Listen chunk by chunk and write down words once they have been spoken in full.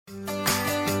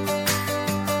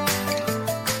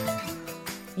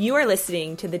You are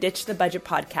listening to the Ditch the Budget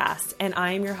podcast, and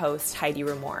I am your host, Heidi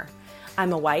Ramore.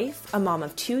 I'm a wife, a mom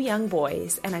of 2 young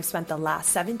boys, and I've spent the last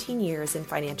 17 years in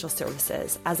financial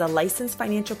services as a licensed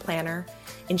financial planner,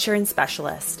 insurance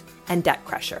specialist, and debt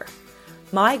crusher.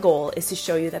 My goal is to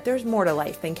show you that there's more to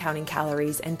life than counting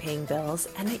calories and paying bills,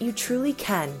 and that you truly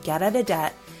can get out of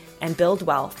debt and build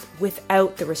wealth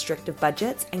without the restrictive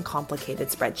budgets and complicated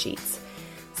spreadsheets.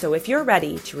 So if you're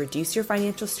ready to reduce your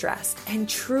financial stress and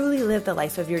truly live the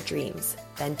life of your dreams,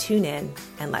 then tune in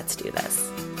and let's do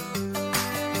this.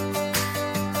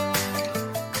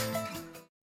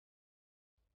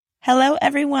 Hello,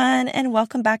 everyone, and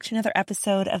welcome back to another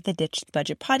episode of the Ditch the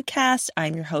Budget podcast.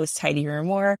 I'm your host, Heidi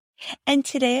Ramore, and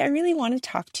today I really want to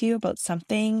talk to you about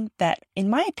something that, in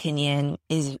my opinion,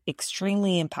 is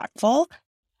extremely impactful,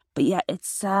 but yet it's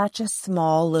such a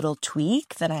small little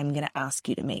tweak that I'm going to ask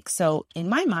you to make. So in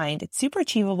my mind, it's super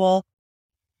achievable,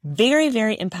 very,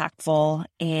 very impactful,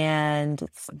 and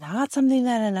it's not something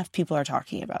that enough people are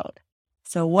talking about.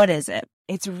 So what is it?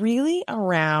 It's really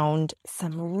around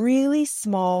some really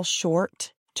small,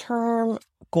 short-term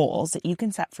goals that you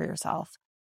can set for yourself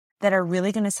that are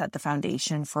really going to set the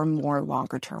foundation for more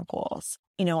longer-term goals.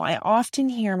 You know, I often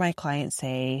hear my clients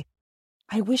say,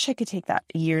 I wish I could take that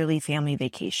yearly family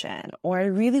vacation, or I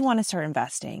really want to start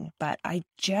investing, but I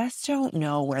just don't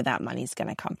know where that money's going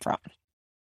to come from.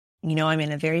 You know, I'm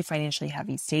in a very financially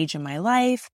heavy stage in my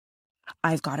life.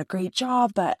 I've got a great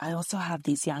job, but I also have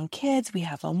these young kids. We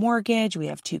have a mortgage. We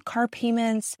have 2 car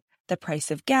payments, the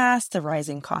price of gas, the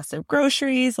rising cost of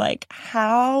groceries. Like,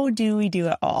 how do we do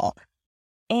it all?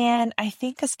 And I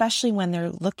think especially when they're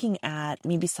looking at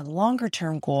maybe some longer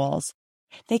term goals,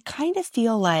 they kind of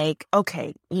feel like,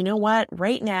 okay, you know what?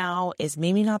 Right now is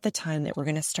maybe not the time that we're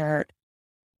going to start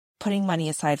putting money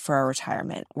aside for our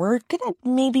retirement. We're going to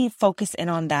maybe focus in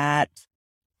on that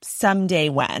someday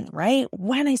when, right?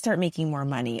 When I start making more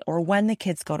money, or when the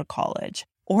kids go to college,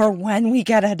 or when we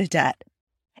get out of debt.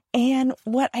 And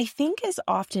what I think is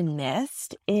often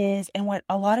missed is, and what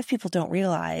a lot of people don't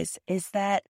realize, is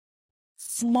that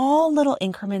small little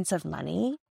increments of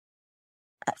money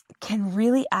can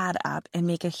really add up and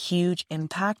make a huge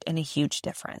impact and a huge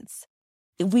difference.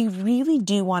 We really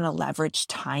do want to leverage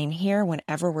time here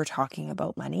whenever we're talking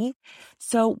about money.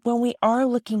 So when we are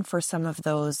looking for some of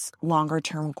those longer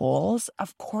term goals,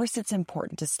 of course, it's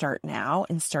important to start now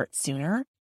and start sooner.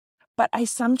 But I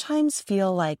sometimes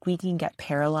feel like we can get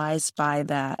paralyzed by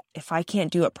the, if I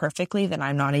can't do it perfectly, then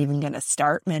I'm not even going to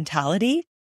start mentality.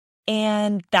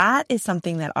 And that is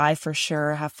something that I for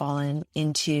sure have fallen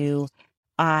into.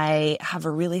 I have a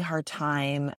really hard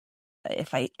time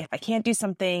if I can't do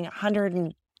something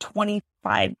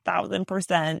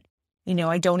 125,000%, you know,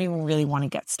 I don't even really want to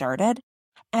get started.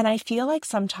 And I feel like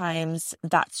sometimes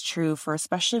that's true for,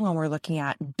 especially when we're looking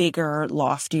at bigger,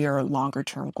 loftier, longer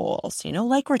term goals, you know,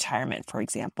 like retirement, for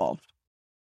example.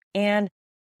 And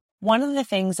one of the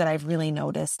things that I've really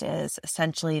noticed is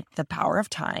essentially the power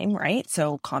of time, right?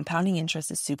 So compounding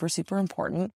interest is super, super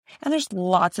important. And there's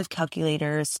lots of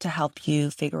calculators to help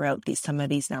you figure out some of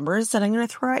these numbers that I'm going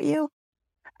to throw at you.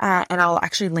 And I'll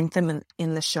actually link them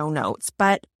in the show notes.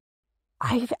 But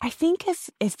I think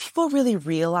if people really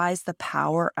realize the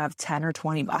power of 10 or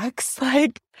 20 bucks,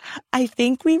 like, I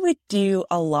think we would do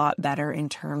a lot better in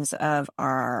terms of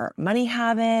our money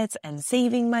habits and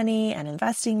saving money and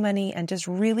investing money and just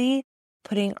really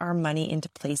putting our money into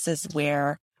places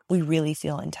where we really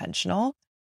feel intentional.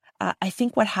 I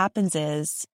think what happens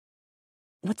is,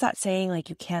 what's that saying? Like,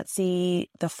 you can't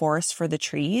see the forest for the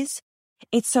trees.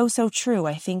 It's so true.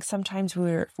 I think sometimes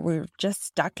we're just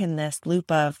stuck in this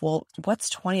loop of, well,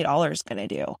 what's $20 going to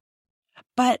do?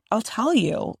 But I'll tell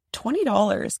you,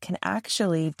 $20 can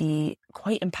actually be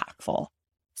quite impactful.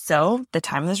 So the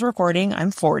time of this recording, I'm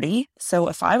 40. So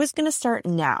if I was going to start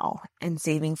now and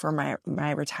saving for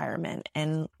my retirement,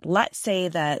 and let's say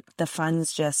that the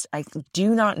funds I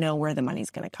do not know where the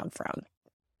money's going to come from,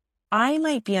 I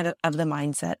might be of the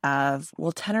mindset of,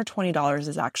 well, $10 or $20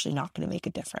 is actually not going to make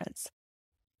a difference.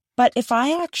 But if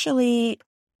I actually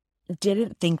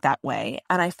didn't think that way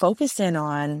and I focused in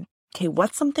on, okay,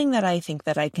 what's something that I think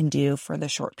that I can do for the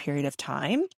short period of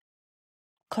time?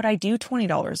 Could I do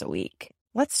 $20 a week?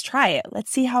 Let's try it. Let's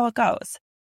see how it goes.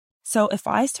 So if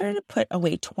I started to put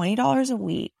away $20 a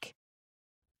week,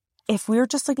 if we were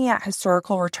just looking at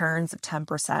historical returns of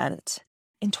 10%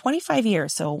 in 25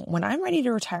 years, so when I'm ready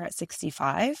to retire at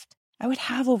 65, I would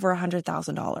have over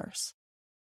 $100,000.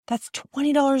 That's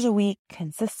 $20 a week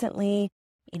consistently,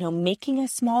 you know, making a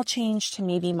small change to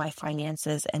maybe my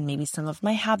finances and maybe some of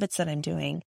my habits that I'm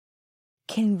doing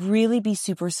can really be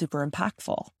super, super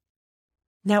impactful.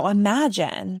 Now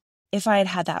imagine if I had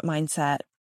had that mindset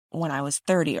when I was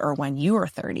 30 or when you were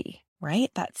 30, right?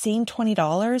 That same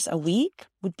 $20 a week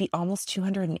would be almost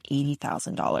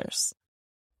 $280,000.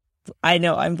 I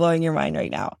know I'm blowing your mind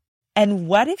right now. And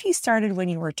what if you started when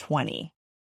you were 20?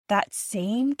 That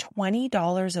same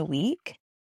 $20 a week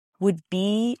would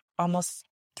be almost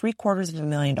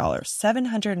 $750,000,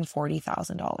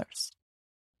 $740,000.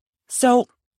 So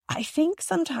I think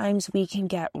sometimes we can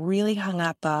get really hung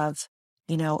up of,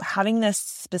 having this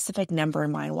specific number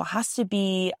in mind. Well, it has to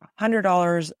be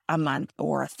 $100 a month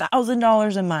or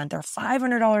 $1,000 a month or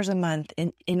 $500 a month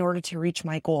in order to reach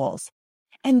my goals.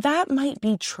 And that might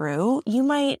be true. You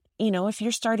might, if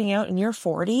you're starting out and you're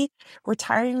 40,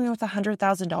 retiring with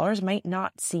 $100,000 might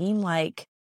not seem like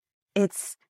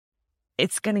it's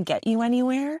going to get you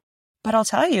anywhere. But I'll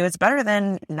tell you, it's better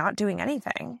than not doing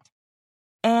anything.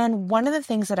 And one of the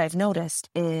things that I've noticed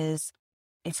is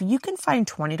if you can find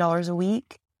 $20 a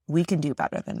week, we can do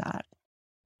better than that.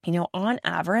 On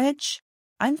average,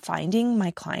 I'm finding my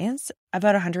clients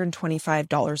about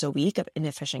 $125 a week of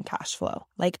inefficient cash flow,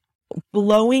 like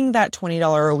blowing that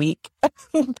 $20 a week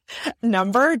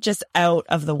number just out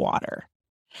of the water.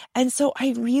 And so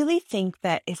I really think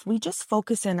that if we just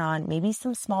focus in on maybe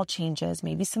some small changes,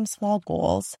 maybe some small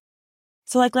goals.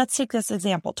 So let's take this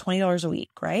example, $20 a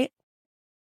week, right?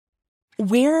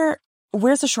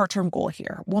 Where's the short-term goal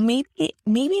here? Well,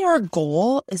 maybe our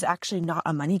goal is actually not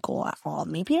a money goal at all.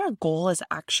 Maybe our goal is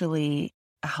actually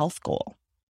a health goal.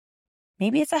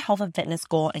 Maybe it's a health and fitness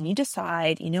goal and you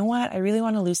decide, you know what, I really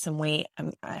want to lose some weight.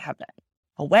 I have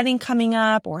a wedding coming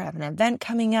up or I have an event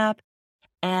coming up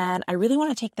and I really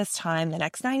want to take this time, the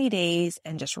next 90 days,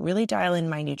 and just really dial in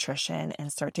my nutrition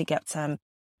and start to get some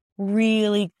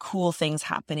really cool things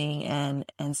happening and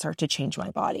start to change my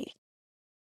body.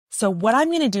 So what I'm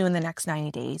going to do in the next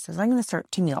 90 days is I'm going to start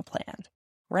to meal plan,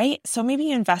 right? So maybe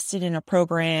you invested in a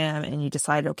program and you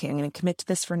decided, okay, I'm going to commit to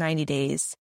this for 90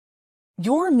 days.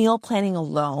 Your meal planning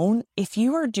alone, if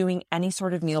you are doing any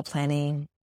sort of meal planning,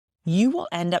 you will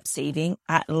end up saving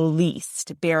at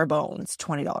least bare bones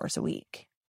 $20 a week.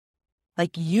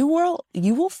 Like you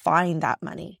will find that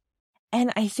money.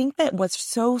 And I think that what's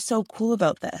so cool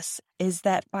about this is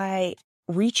that by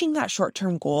reaching that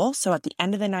short-term goal, so at the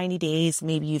end of the 90 days,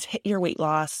 maybe you've hit your weight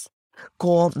loss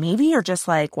goal. Maybe you're just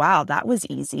like, wow, that was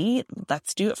easy.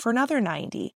 Let's do it for another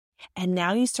 90. And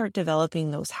now you start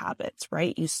developing those habits,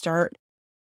 right? You start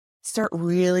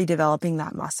really developing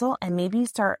that muscle and maybe you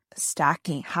start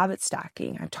habit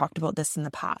stacking. I've talked about this in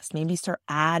the past. Maybe start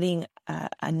adding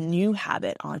a new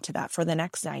habit onto that for the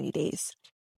next 90 days.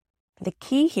 The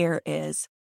key here is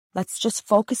let's just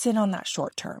focus in on that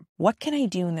short term. What can I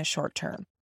do in the short term?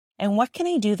 And what can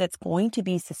I do that's going to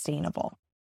be sustainable?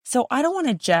 So I don't want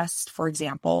to just, for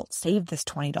example, save this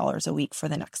 $20 a week for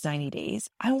the next 90 days.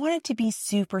 I want it to be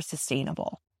super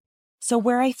sustainable. So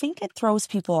where I think it throws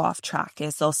people off track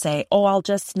is they'll say, oh, I'll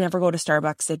just never go to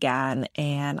Starbucks again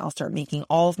and I'll start making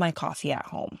all of my coffee at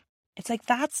home. It's like,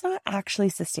 that's not actually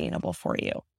sustainable for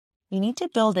you. You need to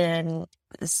build in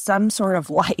some sort of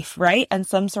life, right? And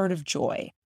some sort of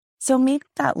joy. So maybe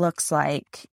that looks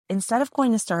like instead of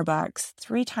going to Starbucks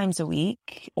 3 times a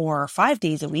week or 5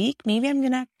 days a week, maybe I'm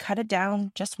going to cut it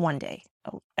down just one day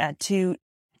to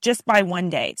just by one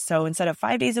day. So instead of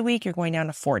 5 days a week, you're going down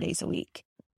to 4 days a week.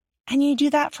 And you do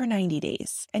that for 90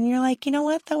 days. And you're like, you know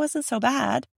what? That wasn't so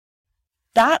bad.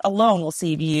 That alone will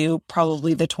save you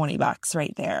probably the $20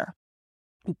 right there.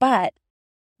 But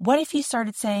what if you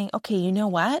started saying, okay, you know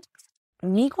what?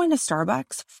 Me going to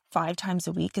Starbucks 5 times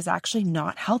a week is actually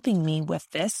not helping me with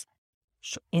this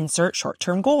insert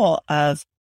short-term goal of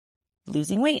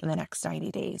losing weight in the next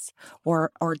 90 days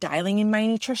or dialing in my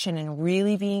nutrition and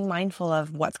really being mindful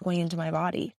of what's going into my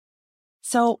body.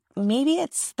 So maybe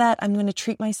it's that I'm going to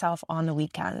treat myself on the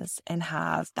weekends and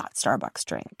have that Starbucks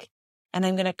drink. And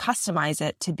I'm going to customize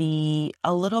it to be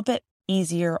a little bit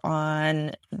easier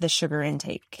on the sugar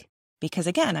intake because,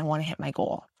 again, I want to hit my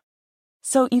goal.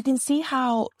 So you can see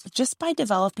how just by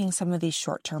developing some of these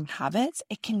short-term habits,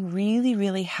 it can really,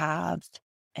 really have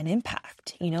an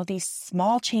impact. You know, these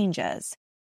small changes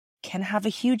can have a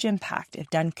huge impact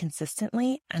if done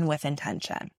consistently and with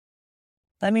intention.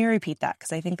 Let me repeat that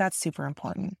because I think that's super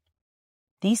important.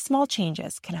 These small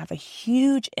changes can have a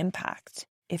huge impact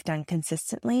if done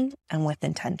consistently and with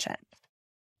intention.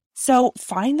 So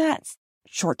find that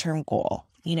short-term goal,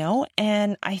 you know,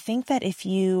 and I think that if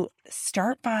you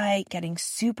start by getting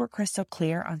super crystal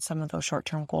clear on some of those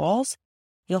short-term goals,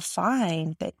 you'll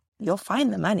find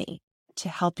the money to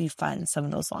help you fund some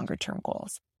of those longer-term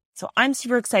goals. So I'm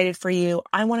super excited for you.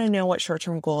 I want to know what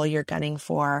short-term goal you're gunning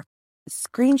for.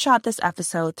 screenshot this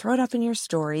episode, throw it up in your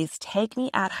stories, tag me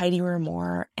at Heidi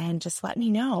Moore, and just let me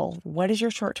know, what is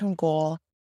your short-term goal?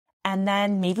 And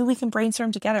then maybe we can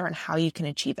brainstorm together on how you can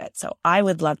achieve it. So I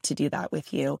would love to do that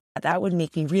with you. That would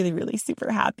make me really, really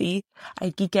super happy. I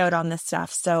geek out on this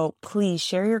stuff. So please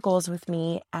share your goals with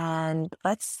me, and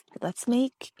let's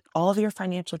make all of your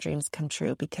financial dreams come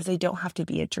true, because they don't have to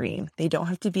be a dream. They don't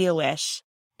have to be a wish.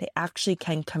 They actually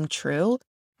can come true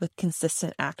with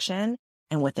consistent action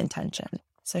and with intention.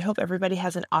 So I hope everybody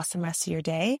has an awesome rest of your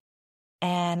day.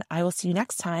 And I will see you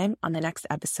next time on the next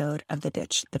episode of the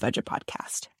Ditch the Budget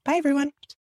podcast. Bye, everyone.